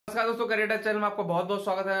नमस्कार दोस्तों, career channel में आपका बहुत बहुत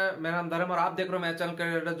स्वागत है। मेरा नाम धर्म और आप देख रहे हो मेरा चैनल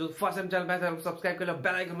करियर। जो फर्स्ट टाइम चैनल पे सब्सक्राइब कर लो,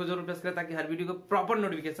 बेल आइकन को जरूर प्रेस करें ताकि हर वीडियो को प्रॉपर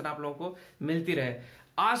नोटिफिकेशन आप लोगों को मिलती रहे।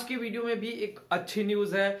 आज की वीडियो में भी एक अच्छी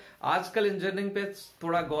न्यूज है। आजकल इंजीनियरिंग पे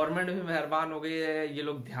थोड़ा गवर्नमेंट भी मेहरबान हो गई है, ये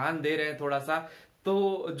लोग ध्यान दे रहे हैं थोड़ा सा। तो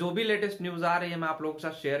जो भी लेटेस्ट न्यूज आ रही है मैं आप लोगों के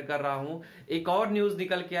साथ शेयर कर रहा हूं। एक और न्यूज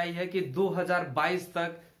निकल के आई है कि 2022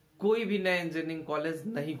 तक कोई भी नए इंजीनियरिंग कॉलेज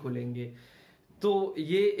नहीं खुलेंगे। तो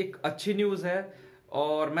ये एक अच्छी न्यूज है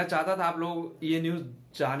और मैं चाहता था आप लोग ये न्यूज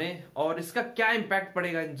जाने और इसका क्या इम्पैक्ट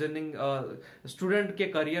पड़ेगा इंजीनियरिंग स्टूडेंट के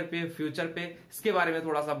करियर पे, फ्यूचर पे, इसके बारे में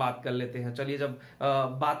थोड़ा सा बात कर लेते हैं। चलिए, जब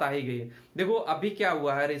बात आ ही गई है, देखो अभी क्या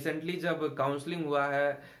हुआ है, रिसेंटली जब काउंसलिंग हुआ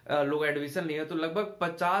है, लोग एडमिशन लिए तो लगभग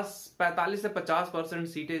 45 से 50%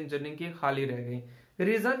 सीटें इंजीनियरिंग की खाली रह गई।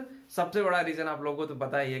 रीजन, सबसे बड़ा रीजन आप लोगों को तो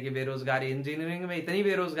पता ही है कि बेरोजगारी। इंजीनियरिंग में इतनी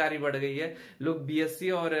बेरोजगारी बढ़ गई है, लोग बीएससी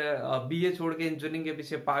और बीए छोड़ के इंजीनियरिंग के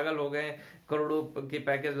पीछे पागल हो गए। करोड़ों के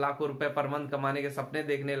पैकेज, लाखों रुपए पर मंथ कमाने के सपने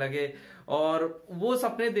देखने लगे और वो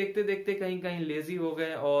सपने देखते देखते कहीं कहीं लेजी हो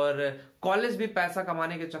गए और कॉलेज भी पैसा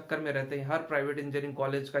कमाने के चक्कर में रहते हैं। हर प्राइवेट इंजीनियरिंग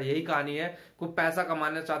कॉलेज का यही कहानी है, कोई पैसा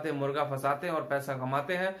कमाना चाहते हैं, मुर्गा फंसाते हैं और पैसा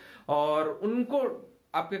कमाते हैं और उनको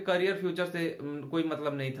आपके करियर फ्यूचर से कोई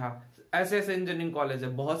मतलब नहीं था। ऐसे ऐसे इंजीनियरिंग कॉलेज है,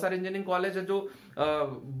 बहुत सारे इंजीनियरिंग कॉलेज है जो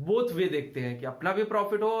बोथ वे देखते हैं कि अपना भी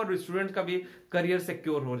प्रॉफिट हो और स्टूडेंट का भी करियर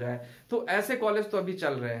सिक्योर हो जाए। तो ऐसे कॉलेज तो अभी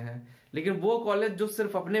चल रहे हैं, लेकिन वो कॉलेज जो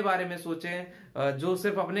सिर्फ अपने बारे में सोचे, जो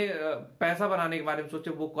सिर्फ अपने पैसा बनाने के बारे में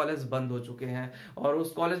सोचे, वो कॉलेज बंद हो चुके हैं और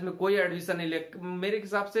उस कॉलेज में कोई एडमिशन नहीं ले। मेरे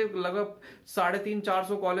हिसाब से लगभग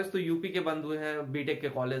 350-400 कॉलेज तो यूपी के बंद हुए हैं, बीटेक के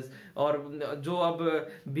कॉलेज, और जो अब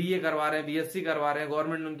बीए करवा रहे हैं, बीएससी करवा रहे हैं,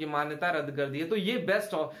 गवर्नमेंट ने उनकी मान्यता रद्द कर दी है। तो ये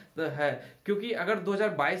बेस्ट है, क्योंकि अगर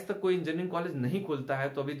 2022 तक कोई इंजीनियरिंग कॉलेज नहीं खुलता है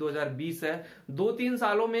तो अभी 2020 है, 2-3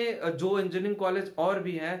 सालों में जो इंजीनियरिंग कॉलेज और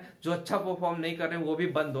भी हैं जो अच्छा परफॉर्म नहीं कर रहे हैं वो भी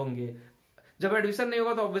बंद होंगे। जब एडमिशन नहीं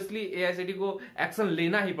होगा तो ऑब्वियसली एआईसीटी को एक्शन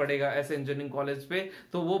लेना ही पड़ेगा ऐसे इंजीनियरिंग कॉलेज पे,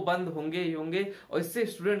 तो वो बंद होंगे ही होंगे। और इससे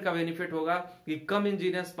स्टूडेंट का बेनिफिट होगा कि कम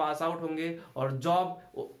इंजीनियर्स पास आउट होंगे और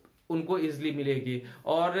जॉब उनको इजिली मिलेगी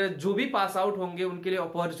और जो भी पास आउट होंगे उनके लिए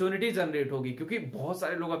अपॉर्चुनिटी जनरेट होगी, क्योंकि बहुत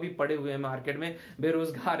सारे लोग अभी पड़े हुए हैं मार्केट में,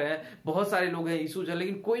 बेरोजगार हैं, बहुत सारे लोग हैं इशूज है,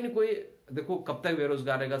 लेकिन कोई ना कोई, देखो कब तक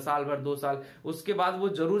बेरोजगार रहेगा, साल भर 2 साल, उसके बाद वो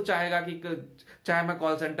जरूर चाहेगा कि चाहे मैं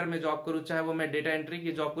कॉल सेंटर में जॉब करूं, चाहे वो मैं डेटा एंट्री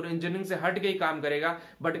की जॉब करूं, इंजीनियरिंग से हट के ही काम करेगा,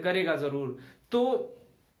 बट करेगा जरूर। तो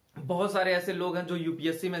बहुत सारे ऐसे लोग हैं जो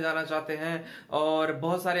यूपीएससी में जाना चाहते हैं और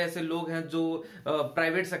बहुत सारे ऐसे लोग हैं जो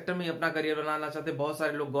प्राइवेट सेक्टर में अपना करियर बनाना चाहते हैं, बहुत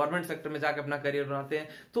सारे लोग गवर्नमेंट सेक्टर में जाकर अपना करियर बनाते हैं।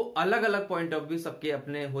 तो अलग अलग पॉइंट ऑफ व्यू सबके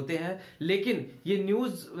अपने होते हैं। लेकिन ये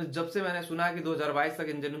न्यूज जब से मैंने सुना कि 2022 तक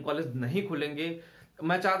इंजीनियरिंग कॉलेज नहीं खुलेंगे,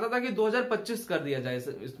 मैं चाहता था कि 2025 कर दिया जाए,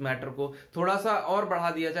 इस मैटर को थोड़ा सा और बढ़ा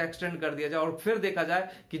दिया जाए, एक्सटेंड कर दिया जाए और फिर देखा जाए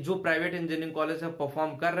कि जो प्राइवेट इंजीनियरिंग कॉलेज है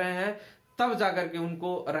परफॉर्म कर रहे हैं तब जाकर के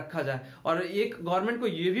उनको रखा जाए। और एक गवर्नमेंट को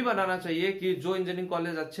यह भी बनाना चाहिए कि जो इंजीनियरिंग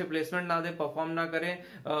कॉलेज अच्छे प्लेसमेंट ना दे, परफॉर्म ना करें,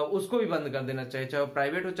 उसको भी बंद कर देना चाहिए, चाहे वो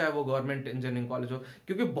प्राइवेट हो चाहे वो गवर्नमेंट इंजीनियरिंग कॉलेज हो,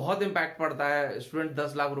 क्योंकि बहुत इंपैक्ट पड़ता है। स्टूडेंट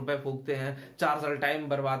 10 लाख रुपए फूकते हैं, 4 साल टाइम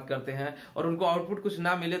बर्बाद करते हैं और उनको आउटपुट कुछ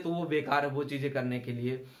ना मिले तो वो बेकार है वो चीजें करने के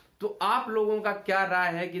लिए। तो आप लोगों का क्या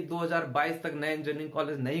राय है कि 2022 तक नए इंजीनियरिंग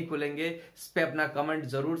कॉलेज नहीं खुलेंगे? इस पे अपना कमेंट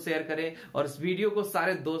जरूर शेयर करें और इस वीडियो को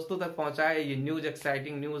सारे दोस्तों तक पहुंचाएं। ये न्यूज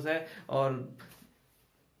एक्साइटिंग न्यूज है और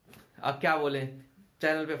अब क्या बोले,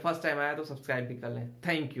 चैनल पे फर्स्ट टाइम आया तो सब्सक्राइब भी कर लें।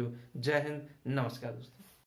 थैंक यू, जय हिंद, नमस्कार दोस्तों।